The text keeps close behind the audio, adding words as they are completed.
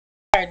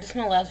this is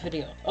my last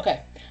video.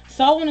 Okay,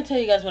 so I want to tell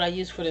you guys what I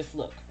use for this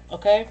look.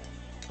 Okay,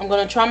 I'm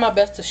gonna try my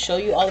best to show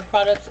you all the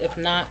products. If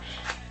not,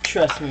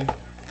 trust me.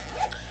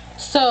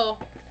 So,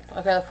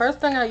 okay, the first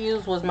thing I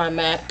used was my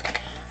MAC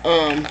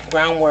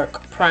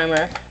Groundwork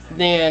primer.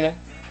 Then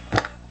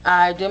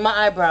I did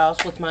my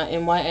eyebrows with my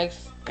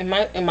NYX in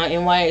my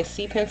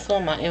NYXC pencil,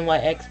 my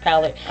NYX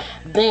palette.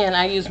 Then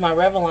I used my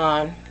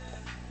Revlon,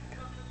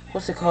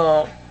 what's it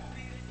called?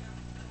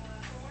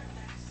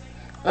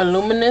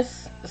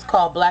 Illuminous. It's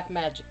called Black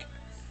Magic.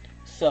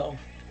 So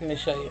let me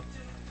show you.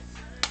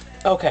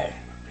 Okay,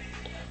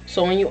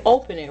 so when you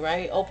open it,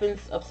 right, it opens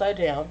upside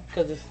down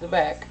because it's the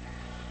back.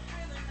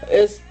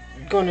 It's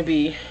going to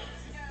be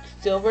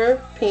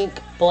silver, pink,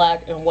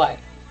 black, and white.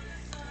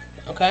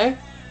 Okay,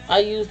 I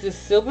use this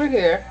silver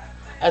here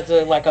as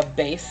like a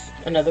base,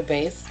 another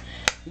base.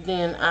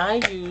 Then I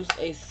use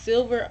a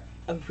silver,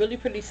 a really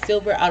pretty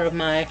silver out of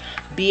my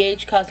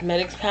BH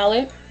Cosmetics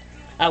palette.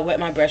 I wet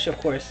my brush, of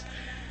course.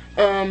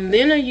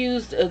 Then I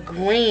used a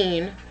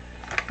green.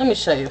 Let me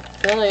show you.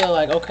 Then you're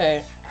like,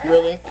 okay,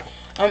 really?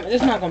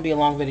 This is not gonna be a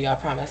long video, I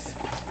promise.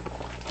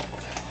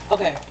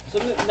 Okay, so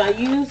I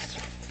used,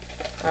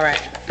 all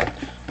right,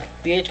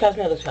 BH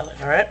Cosmetics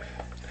palette. All right.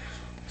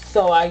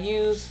 So I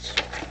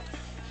used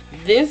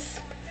this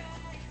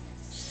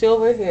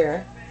silver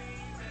here,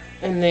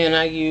 and then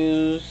I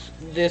use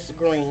this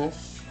green.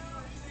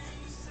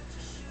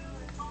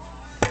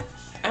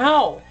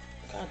 Ow!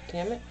 God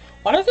damn it!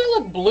 Why does it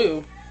look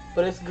blue?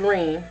 But it's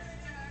green.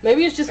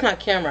 Maybe it's just my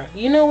camera.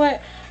 You know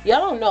what? Y'all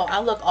don't know. I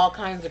look all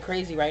kinds of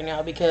crazy right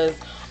now because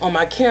on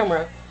my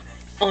camera,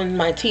 on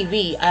my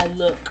TV, I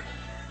look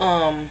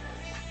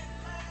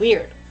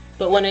weird.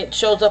 But when it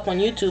shows up on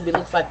YouTube, it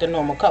looks like the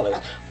normal colors.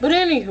 But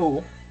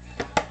anywho,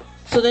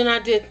 so then I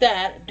did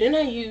that. Then I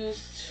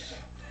used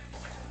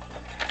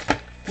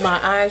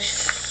my eye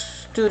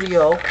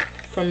studio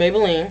from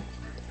Maybelline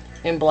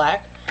in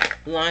black.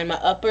 Line my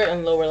upper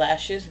and lower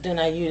lashes. Then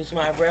I used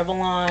my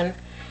Revlon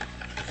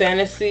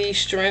Fantasy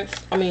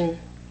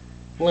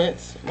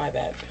Lens, my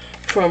bad,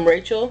 from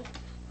Rachel,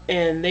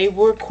 and they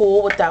were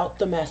cool without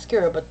the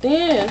mascara. But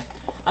then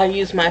I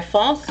used my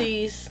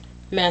Falsies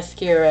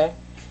mascara,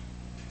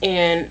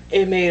 and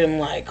it made them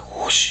like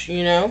whoosh,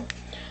 you know.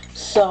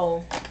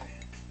 So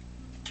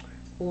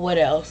what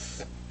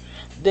else?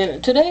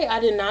 Then today I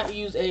did not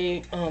use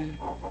a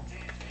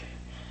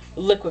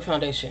liquid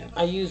foundation.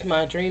 I used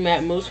my Dream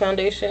Matte Mousse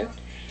foundation,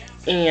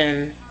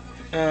 and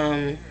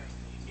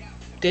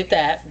did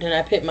that. Then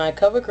I put my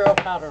CoverGirl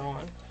powder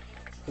on,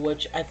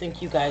 which I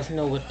think you guys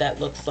know what that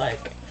looks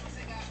like.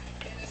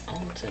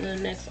 On to the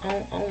next,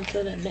 on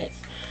to the next.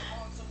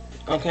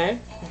 Okay.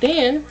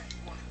 Then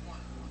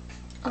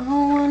I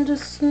wonder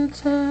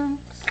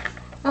sometimes,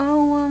 I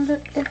wonder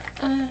if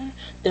I.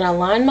 Then I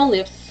lined my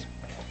lips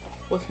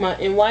with my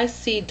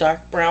NYC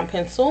dark brown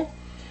pencil,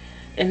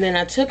 and then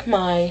I took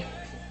my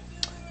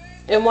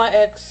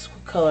NYX.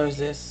 What color is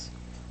this?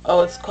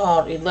 Oh, it's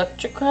called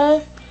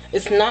Electrica.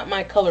 It's not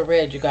my color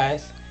red, you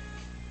guys.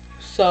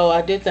 So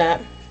I did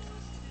that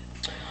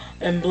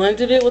and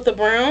blended it with the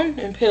brown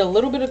and put a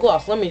little bit of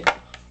gloss.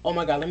 Oh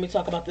my god, let me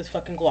talk about this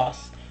fucking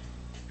gloss.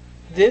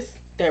 This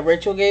that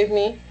Rachel gave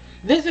me.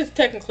 This is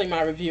technically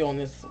my review on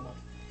this one.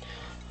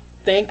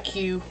 Thank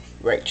you,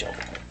 Rachel.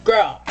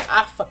 Girl,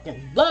 I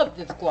fucking love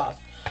this gloss.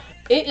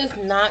 It is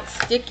not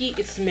sticky.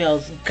 It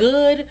smells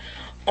good.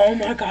 Oh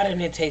my god, and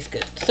it tastes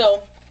good.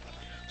 So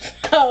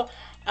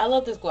I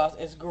love this gloss.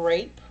 It's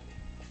grape.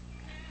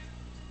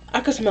 I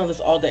could smell this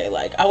all day.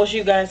 Like, I wish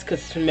you guys could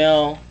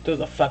smell through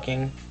the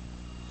fucking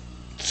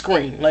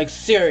screen. Like,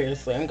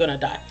 seriously, I'm gonna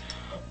die.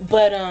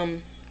 But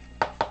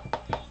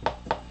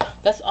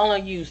that's all I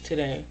used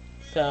today.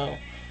 So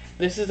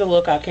this is the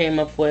look I came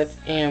up with,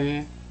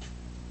 and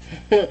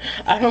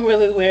I don't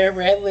really wear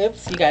red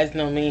lips. You guys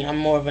know me. I'm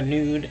more of a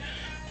nude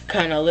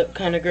kind of lip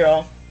kind of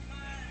girl,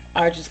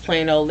 or just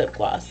plain old lip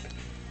gloss.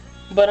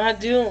 But I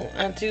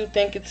do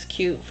think it's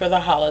cute for the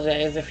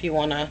holidays if you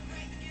want to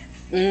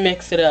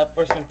mix it up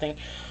or something.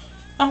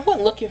 I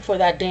went looking for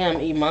that damn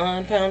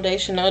Iman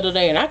foundation the other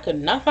day, and I could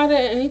not find it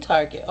at any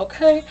Target.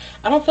 Okay,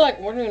 I don't feel like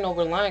ordering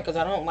over line because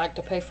I don't like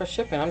to pay for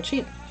shipping. I'm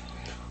cheap.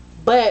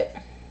 But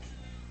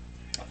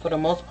for the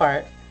most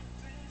part,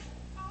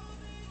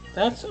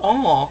 that's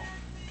all.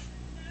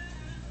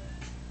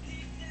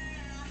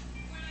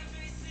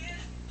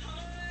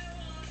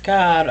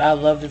 God, I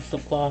love this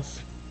lip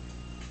gloss.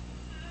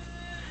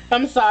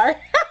 I'm sorry.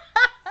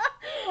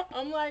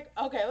 I'm like,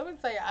 okay, let me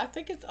tell you, I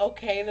think it's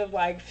okay to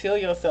like feel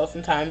yourself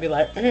sometimes and be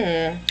like,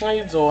 how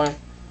you doing?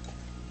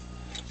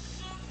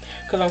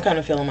 Because I'm kind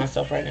of feeling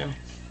myself right now.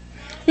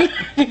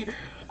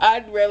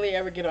 I'd rarely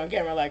ever get on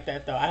camera like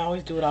that though. I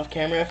always do it off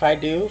camera. If I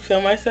do feel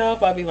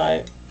myself, I'll be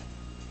like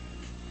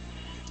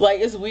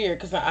it's weird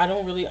because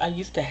I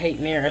used to hate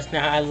mirrors.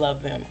 Now I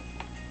love them.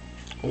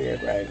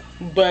 Weird, right?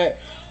 But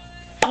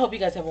I hope you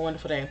guys have a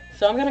wonderful day.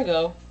 So I'm gonna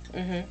go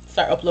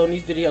start uploading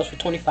these videos for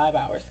 25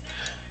 hours.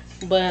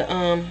 But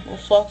I'll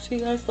talk to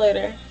you guys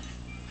later.